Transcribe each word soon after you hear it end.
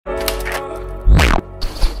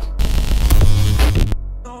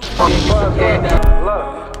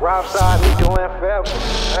Look, right outside me doing forever.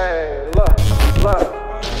 Hey, look.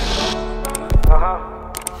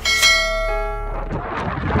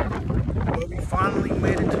 Well, we finally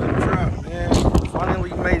made it to the drop, man.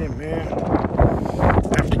 Finally made it, man.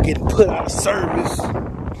 After getting put out of service,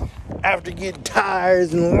 after getting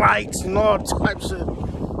tires and lights and all types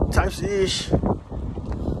of ish.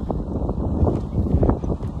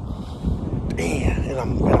 Damn, and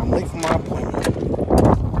I'm late for my appointment.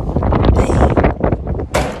 Damn.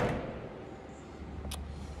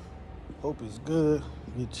 Hope it's good.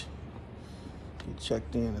 Get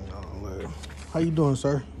checked in and all that. How you doing,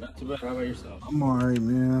 sir? Not too bad. How about yourself? I'm all right,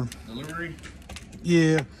 man. Delivery?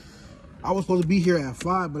 Yeah. I was supposed to be here at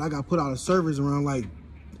 5, but I got put out of service around like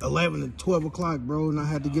 11 to 12 o'clock, bro, and I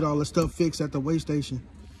had to get all the stuff fixed at the weigh station.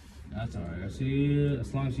 That's all right. I see.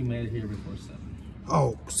 As long as you made it here before 7.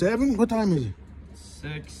 Oh, 7? What time is it?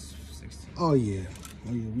 6:16. Oh yeah.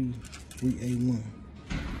 We A1.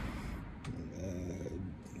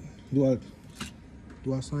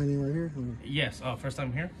 Do I sign in right here? Or? Yes. First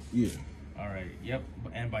time here? Yeah. All right. Yep.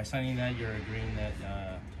 And by signing that, you're agreeing that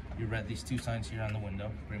you read these 2 signs here on the window,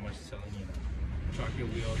 pretty much telling you to chalk your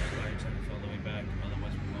wheels, fly your tires all the way back,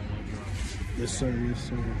 otherwise we won't load you on. Yes, sir. Yes,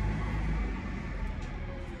 sir.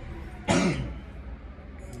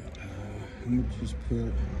 Let me just put, I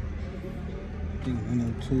think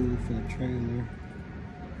 102 for the trailer.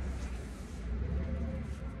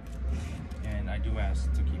 And I do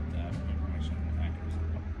ask to keep that information accurate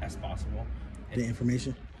as possible. The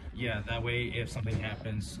information? Yeah, that way if something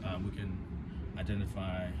happens, we can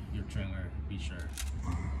identify your trailer, be sure.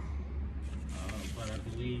 But I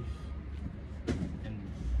believe, and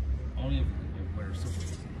only if we're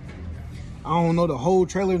super. I don't know the whole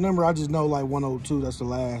trailer number. I just know like 102. That's the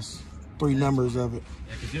last 3 numbers of it.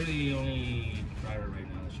 Yeah, because you're the only driver right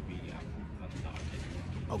now that should be on the dock.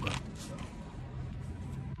 Okay. So.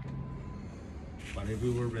 But if we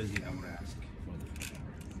were busy, I would ask for the phone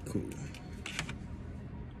number. Cool.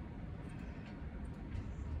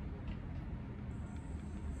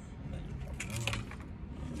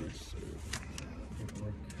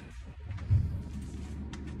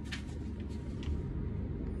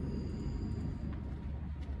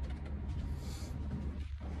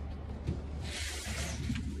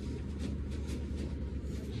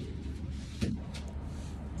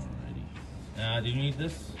 Do you need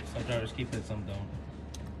this? Some drivers keep it, some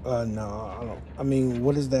don't. No, I don't. I mean,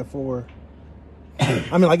 what is that for?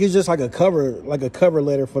 I mean, like it's just like a cover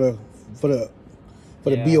letter for the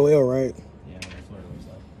BOL, right? Yeah, that's what it looks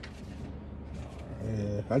like.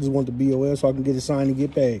 Yeah, I just want the BOL so I can get it signed and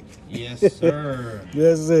get paid. Yes, sir.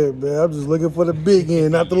 That's it, man. I'm just looking for the big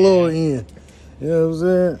end, not the little end. You know what I'm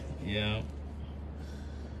saying? Yeah.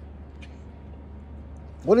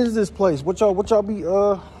 What is this place? What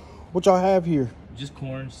y'all have here? Just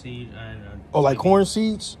corn, seed, and like corn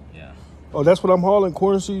seeds? Yeah. Oh, that's what I'm hauling,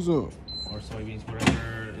 corn seeds on. Or soybeans,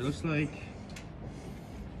 whatever. It looks like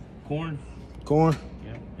corn. Corn?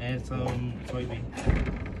 Yeah. And some soybean.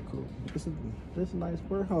 Cool. This is a nice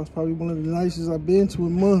warehouse. Probably one of the nicest I've been to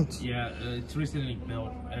in months. Yeah, it's recently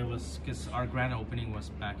built. It was because our grand opening was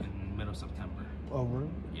back in middle of September. Oh,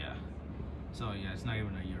 really? Yeah. So yeah, it's not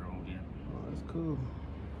even a year old yet. Oh, that's cool.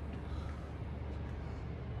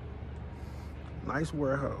 Nice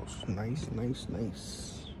warehouse. Nice. Oh,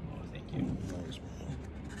 thank you. Nice, man.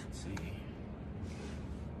 Let's see.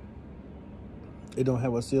 It don't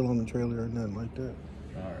have a seal on the trailer or nothing like that.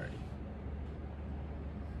 Alright.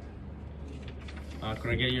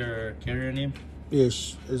 Could I get your carrier name?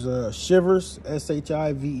 Yes, it's Shivers,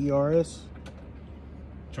 SHIVERS.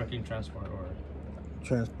 Trucking, transport, or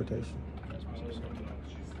Transportation. transportation.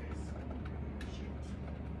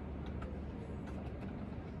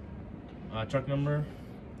 Truck number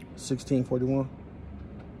 1641.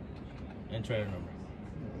 and trailer number.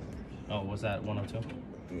 Oh, was that 102?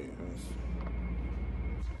 Yes.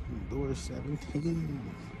 Door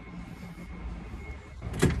 17.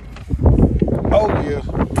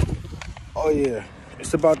 Oh yeah.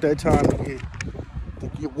 It's about that time to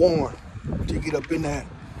get warm, to get up in that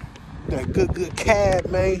good cab,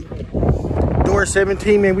 man. Door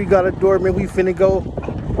 17, man. We got a door, man. We finna go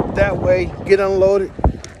that way, get unloaded,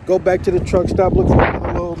 go back to the truck stop, look for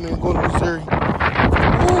another load, man. Go to Missouri.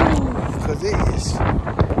 Cause it is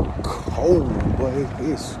cold, but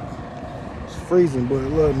it's freezing. But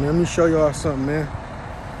look, man, let me show y'all something, man.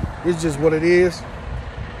 It's just what it is.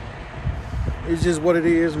 It's just what it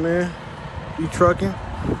is, man. We trucking.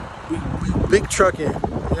 We big trucking. You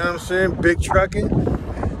know what I'm saying? Big trucking. You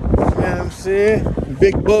know what I'm saying?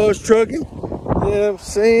 Big buzz trucking. You know what I'm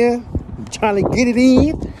saying? I'm trying to get it in.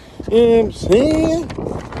 You know what I'm saying?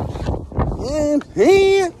 And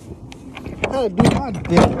how to do my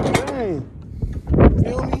damn thing.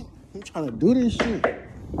 Feel me? I'm trying to do this shit.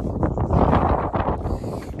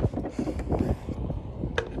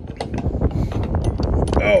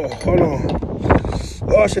 Oh, hold on.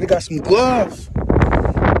 Oh, I should have got some gloves.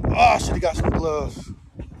 Oh, I should have got some gloves.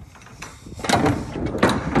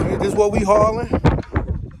 Hey, this is what we hauling.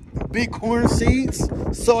 Big corn seeds,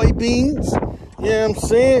 soybeans. You know what I'm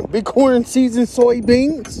saying? Big corn seeds and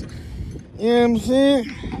soybeans. You know what I'm saying?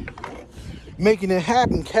 Making it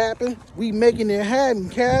happen, Captain. We making it happen,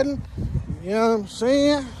 Captain. You know what I'm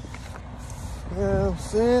saying? You know what I'm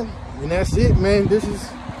saying? And that's it, man. This is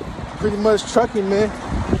pretty much trucking, man.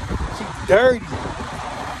 She dirty.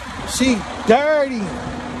 She dirty.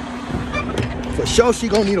 For sure, she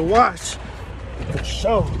gonna need a wash. For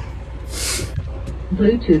sure.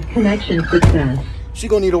 Bluetooth connection success. She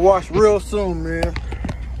gonna need a wash real soon, man.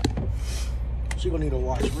 She gonna need a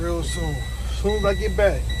wash real soon. As soon as I get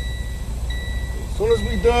back. As soon as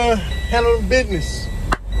we done handling business.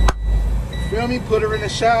 Feel me? Put her in the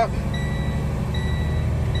shop.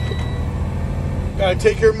 Gotta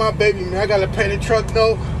take care of my baby, man. I gotta pay the truck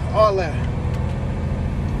note, all that.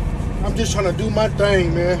 I'm just trying to do my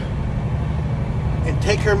thing, man. And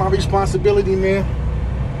take care of my responsibility, man.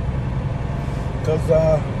 Cause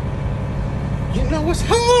you know it's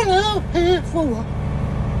hard out here for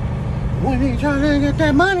when you trying to get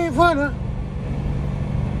that money for the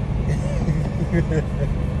you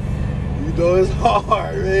know it's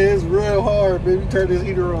hard, man. It's real hard, baby. Turn this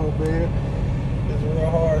heater on, man. It's real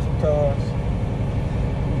hard sometimes.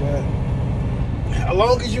 But as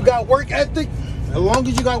long as you got work ethic,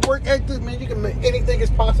 man, you can make anything is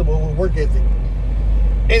possible with work ethic.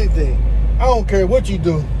 Anything. I don't care what you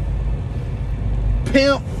do.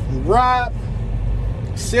 Pimp, rob,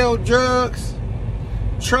 sell drugs,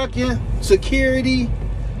 trucking, security,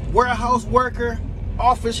 warehouse worker,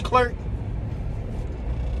 office clerk.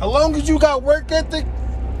 As long as you got work ethic,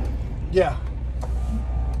 yeah.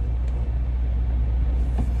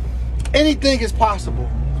 Anything is possible.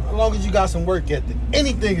 As long as you got some work ethic,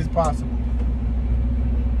 anything is possible.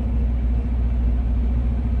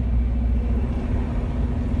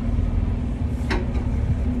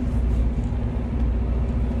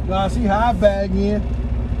 Y'all see how I bag in.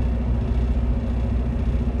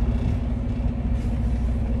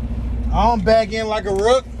 I don't bag in like a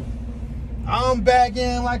rook. I don't bag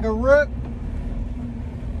in like a rook.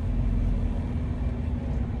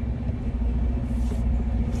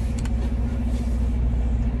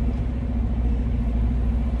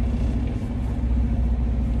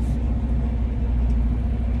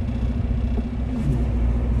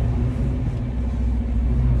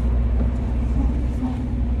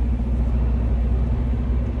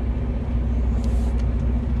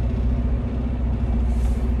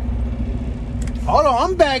 Hold on,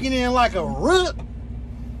 I'm bagging in like a rook.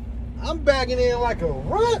 I'm bagging in like a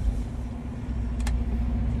rook.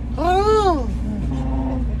 Hold on.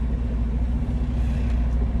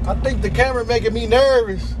 I think the camera making me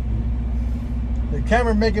nervous. The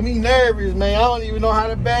camera making me nervous, man. I don't even know how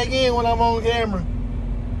to bag in when I'm on camera.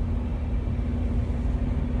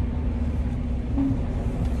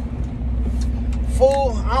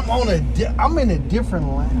 Fool, I'm in a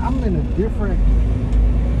different lane. I'm in a different.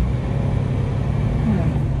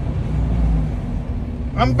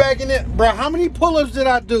 I'm backing it, bro. How many pull-ups did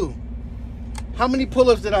I do? How many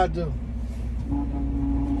pull-ups did I do?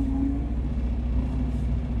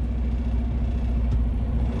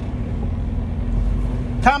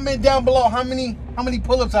 Comment down below how many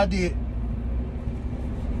pull-ups I did.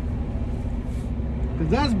 Cause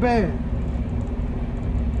that's bad.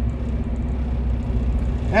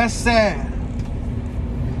 That's sad.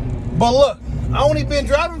 But look, I only been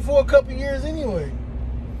driving for a couple years anyway.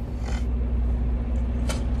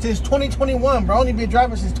 Since 2021, bro. I only been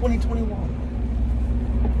driving since 2021.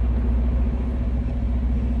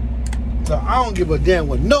 So I don't give a damn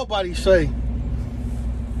what nobody say.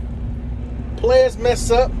 Players mess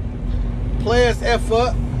up. Players F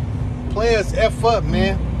up. Players F up,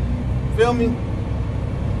 man. Feel me?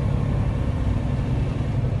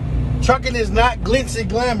 Trucking is not glitz and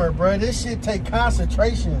glamour, bro. This shit take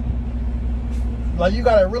concentration. Like, you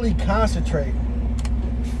gotta really concentrate.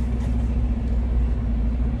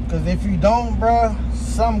 Because if you don't, bro,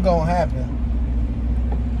 something gonna happen.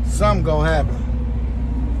 Something gonna happen.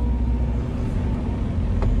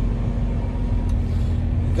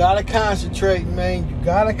 You gotta concentrate, man. You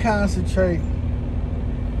gotta concentrate.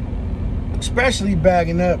 Especially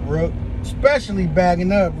bagging up, bro. Especially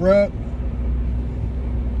bagging up, bro.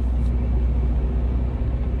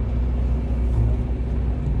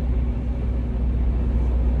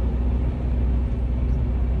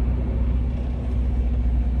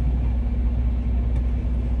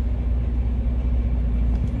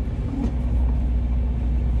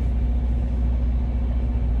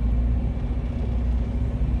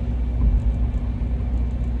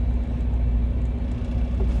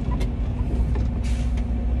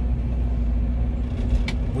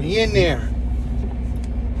 in there.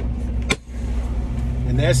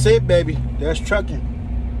 And that's it, baby. That's trucking.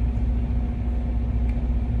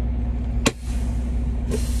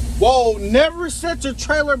 Whoa, never set your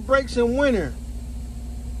trailer brakes in winter.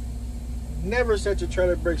 Never set your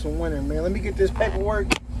trailer brakes in winter, man. Let me get this paperwork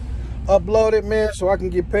uploaded, man, so I can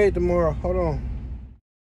get paid tomorrow. Hold on.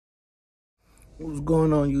 What's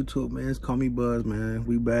going on, YouTube, man? It's Call Me Buzz, man.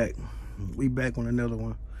 We back. We back on another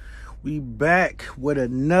one. We back with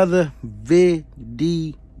another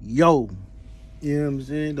video. You know what I'm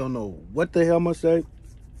saying? Don't know what the hell I'm gonna say.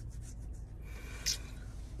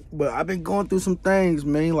 But I've been going through some things,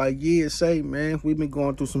 man. Like years say, man. We've been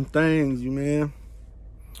going through some things, you man.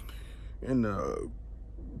 And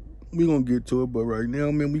we gonna get to it. But right now,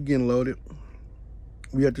 man, we getting loaded.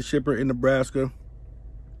 We at the shipper in Nebraska.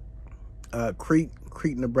 Crete,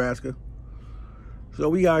 Nebraska. So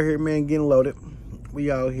we out here, man, getting loaded. We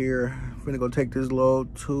out here finna go take this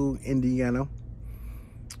load to Indiana.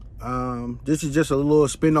 This is just a little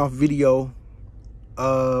spin-off video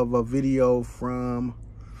of a video from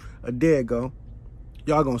a day ago.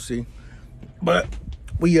 Y'all gonna see. But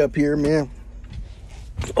we up here, man.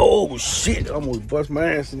 Oh shit, I almost bust my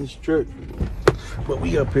ass in this truck. But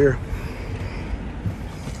we up here.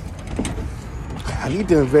 I need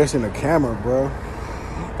to invest in a camera, bro.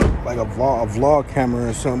 Like a vlog camera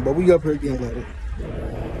or something. But we up here getting loaded.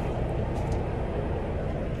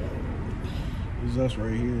 It's us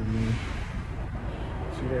right here, man.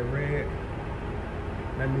 See that red?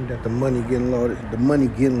 That means that the money getting loaded. The money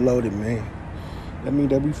getting loaded, man. That means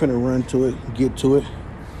that we finna run to it, get to it,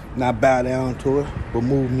 not bow down to it, but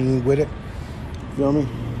move mean with it. You feel me?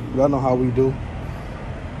 Y'all know how we do.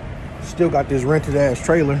 Still got this rented ass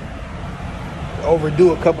trailer.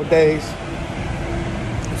 Overdue a couple days.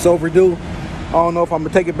 It's overdue. I don't know if I'm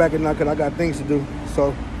gonna take it back or not because I got things to do.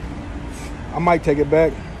 So I might take it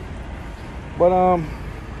back. But I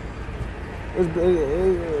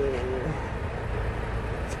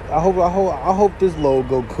hope this load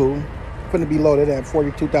go cool. Finna be loaded at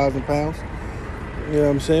 42,000 pounds. You know what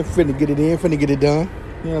I'm saying? Finna get it in, finna get it done.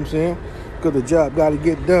 You know what I'm saying? Because the job gotta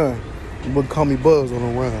get done. But Call Me Buzz on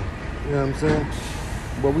the run. You know what I'm saying?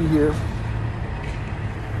 But we here.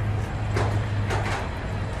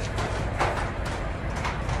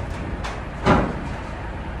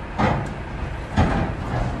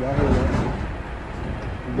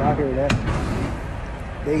 Y'all hear that?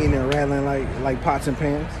 They in there rattling like pots and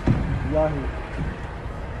pans. Y'all hear?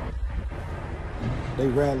 They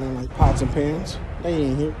rattling like pots and pans. They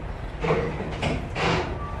in here.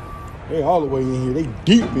 They all the way in here. They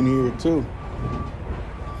deep in here too.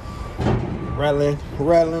 Rattling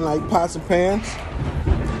like pots and pans.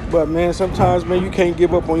 But man, sometimes, man, you can't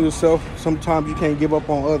give up on yourself. Sometimes you can't give up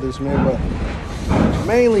on others, man. But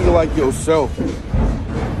mainly like yourself.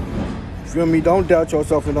 Feel me? Don't doubt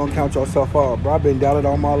yourself and don't count yourself out, bro. I've been doubted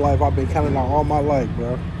all my life. I've been counting out all my life,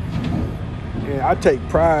 bro. And I take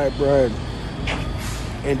pride, bro,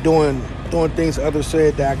 in doing things others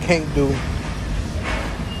said that I can't do.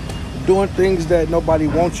 Doing things that nobody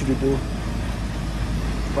wants you to do.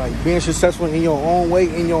 Like being successful in your own way,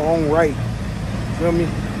 in your own right. Feel me?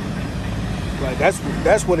 Like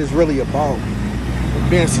that's what it's really about.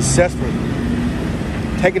 Being successful.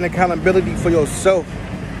 Taking accountability for yourself.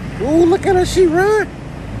 Ooh, look at her, she run.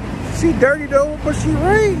 She dirty though, but she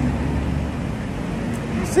ran.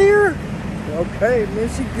 You see her? Okay, man,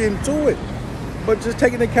 she getting to it. But just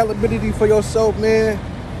taking accountability for yourself, man.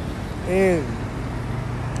 And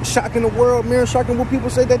shocking the world, man. Shocking what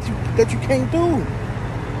people say that you can't do.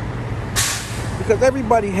 Because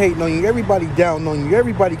everybody hating on you. Everybody down on you.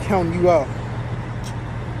 Everybody counting you out.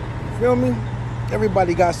 Feel me?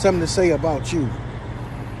 Everybody got something to say about you.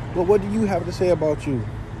 But what do you have to say about you?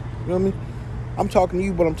 You know what I mean? I'm talking to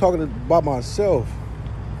you, but I'm talking about myself.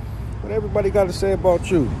 What everybody got to say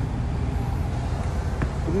about you?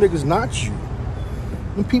 Them niggas not you.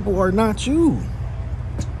 Them people are not you.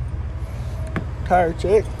 Tire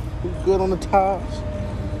check. We good on the tires.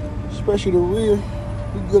 Especially the rear.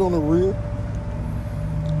 We good on the rear.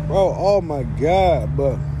 Bro, oh my God.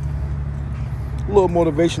 But a little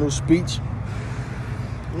motivational speech.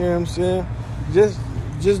 You know what I'm saying?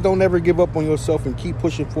 Just don't ever give up on yourself and keep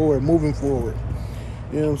pushing forward, moving forward.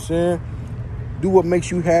 You know what I'm saying? Do what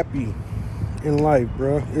makes you happy in life,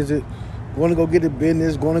 bro. Is it going to go get a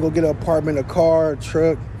business, going to go get an apartment, a car, a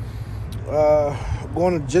truck,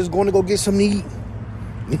 going to go get some to eat?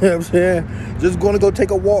 You know what I'm saying? Just going to go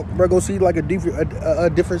take a walk, bro. Go see like a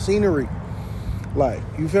different scenery. Like,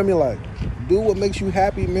 you feel me? Like, do what makes you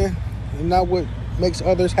happy, man, and not what makes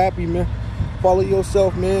others happy, man. Follow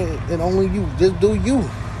yourself, man, and only you. Just do you.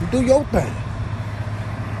 Do your thing.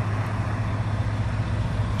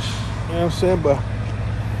 You know what I'm saying? But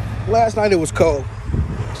last night it was cold.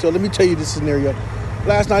 So let me tell you this scenario.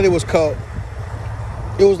 Last night it was cold.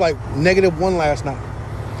 It was like -1 last night.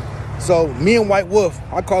 So me and White Wolf,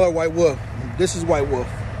 I call her White Wolf. This is White Wolf.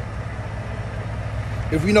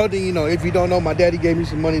 If you know, then you know. If you don't know, my daddy gave me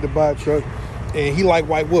some money to buy a truck, and he like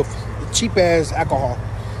White Wolf, cheap ass alcohol,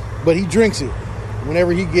 but he drinks it.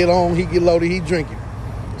 Whenever he get on, he get loaded, he drink it.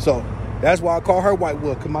 So that's why I call her White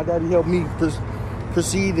Wolf, because my daddy helped me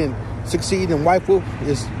proceed and succeed, and White Wolf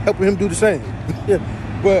is helping him do the same.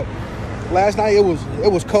 But last night it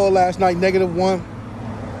was cold. Last night, -1,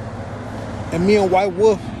 and me and White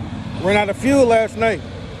Wolf ran out of fuel last night.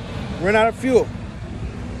 Ran out of fuel.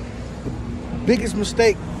 The biggest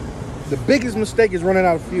mistake is running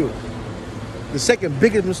out of fuel. The second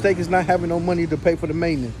biggest mistake is not having no money to pay for the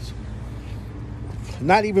maintenance.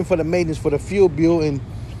 Not even for the maintenance, for the fuel bill and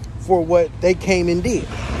for what they came and did. You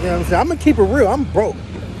know what I'm saying? I'm gonna keep it real. I'm broke.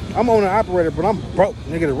 I'm owner operator, but I'm broke.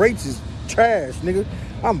 Nigga, the rates is trash, nigga.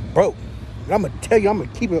 I'm broke. I'm gonna tell you, I'm gonna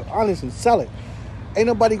keep it honest and sell it. Ain't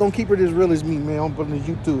nobody gonna keep it as real as me, man. I'm putting this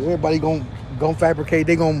YouTube. Everybody gonna fabricate.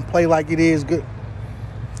 They gonna play like it is good.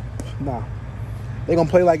 Nah. They gonna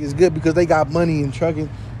play like it's good because they got money in trucking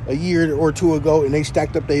a year or two ago and they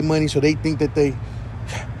stacked up their money, so they think that they...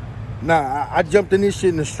 Nah, I jumped in this shit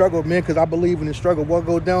in the struggle, man, because I believe in the struggle. What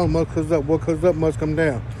goes down must comes up. What comes up must come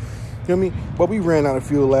down. You feel me? But we ran out of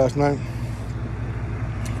fuel last night.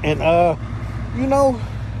 And, you know,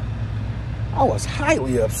 I was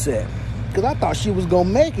highly upset because I thought she was going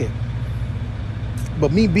to make it.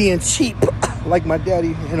 But me being cheap, like my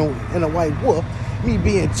daddy in a White Wolf, me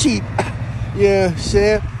being cheap, yeah,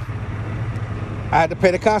 shit, I had to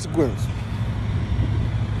pay the consequence.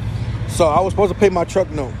 So I was supposed to pay my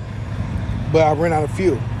truck note, but I ran out of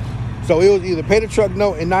fuel. So it was either pay the truck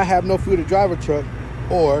note and not have no fuel to drive a truck,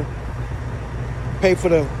 or pay for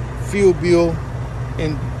the fuel bill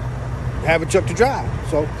and have a truck to drive.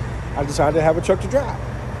 So I decided to have a truck to drive.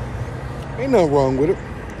 Ain't nothing wrong with it.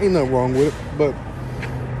 Ain't nothing wrong with it. But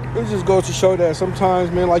it just goes to show that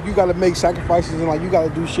sometimes, man, like, you got to make sacrifices and, like, you got to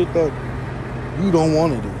do shit that you don't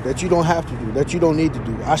want to do, that you don't have to do, that you don't need to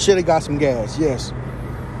do. I should have got some gas, yes.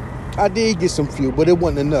 I did get some fuel, but it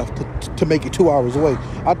wasn't enough to make it 2 hours away.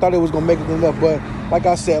 I thought it was going to make it enough, but like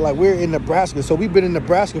I said, like, we're in Nebraska, so we've been in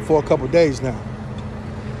Nebraska for a couple days now.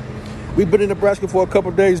 We've been in Nebraska for a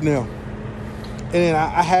couple days now. And then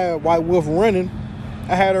I had White Wolf running.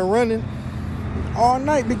 I had her running all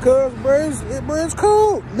night because, bro, it's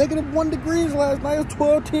cold. -1 degrees last night. It was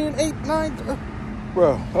 12, 10, 8, 9.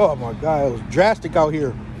 Bro, oh my God, it was drastic out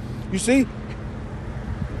here. You see?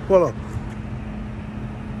 Hold on.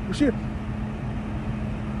 You see?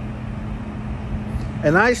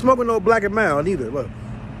 And I ain't smoking no Black and Mild either. Look.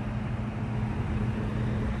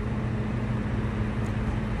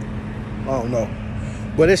 Oh no.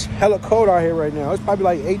 But it's hella cold out here right now. It's probably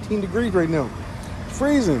like 18 degrees right now. It's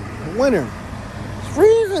freezing. Winter. It's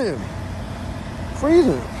freezing.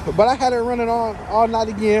 Freezing. But I had it running all night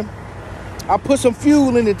again. I put some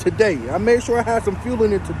fuel in it today. I made sure I had some fuel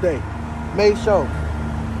in it today. Made sure.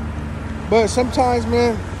 But sometimes,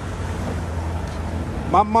 man,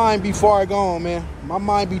 my mind be far gone, man. My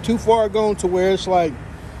mind be too far gone to where it's like,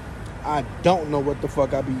 I don't know what the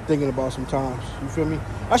fuck I be thinking about sometimes. You feel me?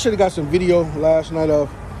 I should have got some video last night of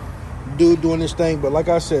dude doing this thing. But like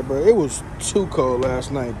I said, bro, it was too cold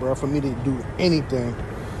last night, bro, for me to do anything.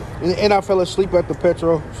 And I fell asleep at the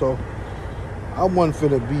Petro. So I wasn't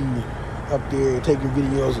finna be up there taking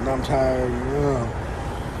videos and I'm tired.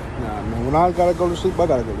 Nah, man. When I gotta go to sleep, I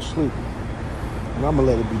gotta go to sleep. And I'm gonna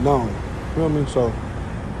let it be known. You know what I mean? So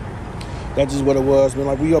that's just what it was, man.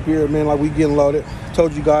 Like, we up here, man, like, we getting loaded.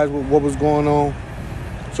 Told you guys what was going on.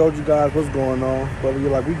 Showed you guys what's going on. But we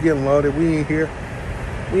like, we getting loaded. We ain't here.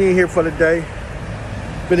 We ain't here for the day.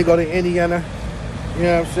 Finna go to Indiana. You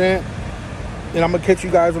know what I'm saying? And I'm gonna catch you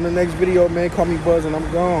guys on the next video, man. Call me Buzz and I'm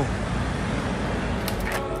gone.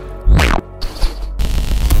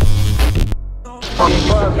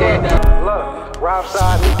 Look, Rob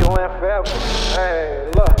side, we doing forever. Hey,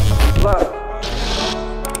 look.